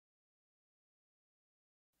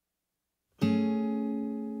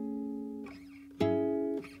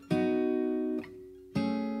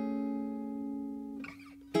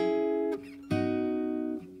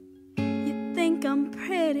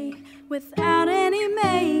pretty without any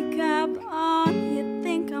makeup on. You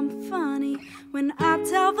think I'm funny when I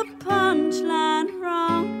tell the punchline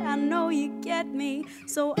wrong. I know you get me,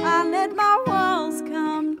 so I let my walls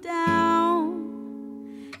come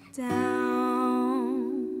down, down.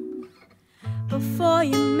 Before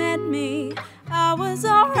you met me, I was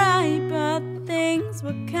alright, but things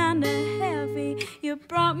were kinda heavy. You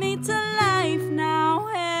brought me to life now.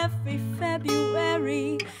 Every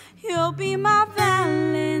February you'll be my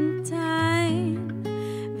Valentine,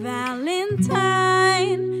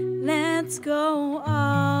 Valentine. Let's go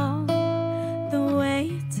all the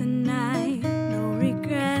way tonight. No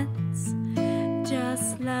regrets,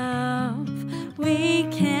 just love. We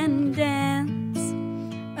can dance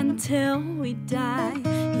until we die.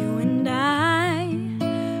 You and I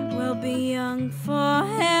will be young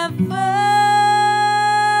forever.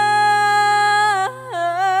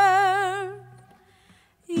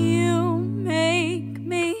 You make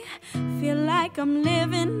me feel like I'm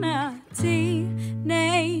living a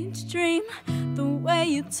teenage dream. The way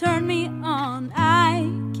you turn me on, I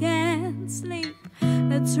can't sleep.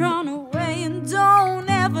 Let's run away and don't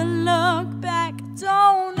ever look back.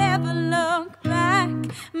 Don't ever look back.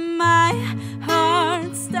 My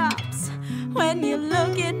heart stops when you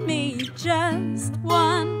look at me. Just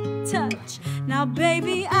one touch. Now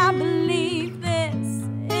baby, I believe this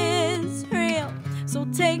is real. So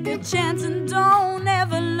take a chance and don't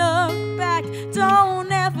ever look back.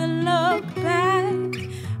 Don't ever look back.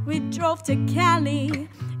 We drove to Cali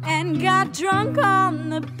and got drunk on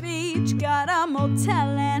the beach. Got a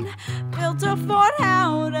motel and built a fort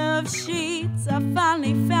out of sheets. I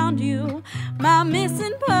finally found you, my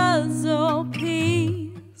missing puzzle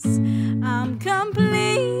piece. I'm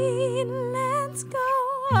complete. Let's go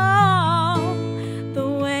all the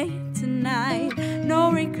way tonight.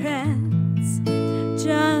 No regrets,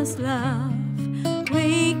 just love.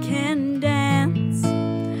 We can dance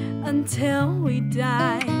until we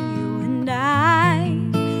die. You and I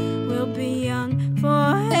will be young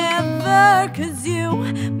forever. 'Cause you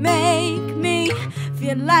make me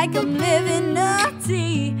feel like I'm living a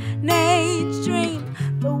teenage dream.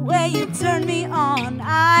 The way you turn me on,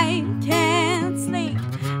 I can't sleep.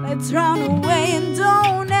 Let's run away and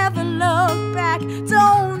don't ever look back.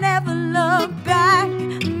 Don't ever look back.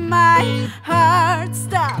 My heart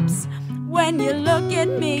stops when you look at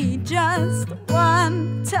me. Just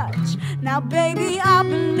one touch. Now baby, I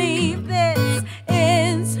believe this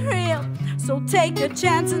is real. So take a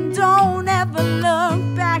chance and don't ever look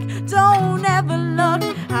back. Don't ever look.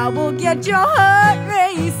 I will get your heart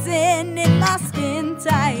racing in my skin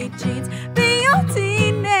tight jeans. Be your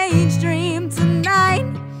teenage dream tonight.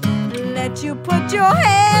 Let you put your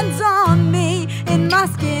hands on me in my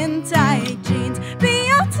skin tight jeans. Be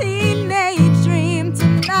your teenage dream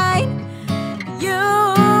tonight. You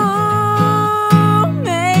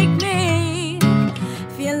make me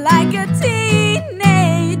feel like a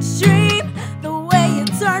teenage dream. The way you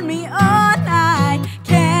turn me on, I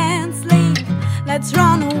can't sleep. Let's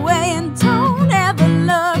run away and don't ever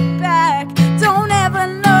look back. Don't ever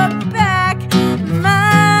look back.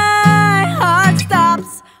 My heart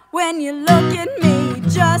stops when you look at me.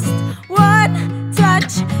 Just one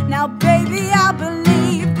touch. Now baby, I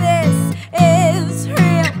believe this is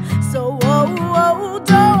real. So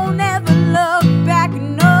don't ever look back.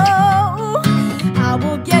 No, I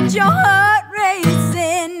will get your heart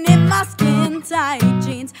racing in my skin tight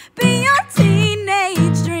jeans. Be your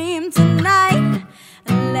teenage dream tonight.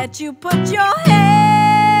 And let you put your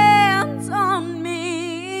hands on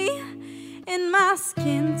me in my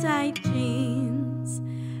skin tight jeans.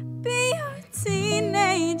 Be your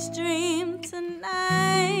teenage dream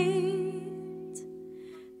tonight.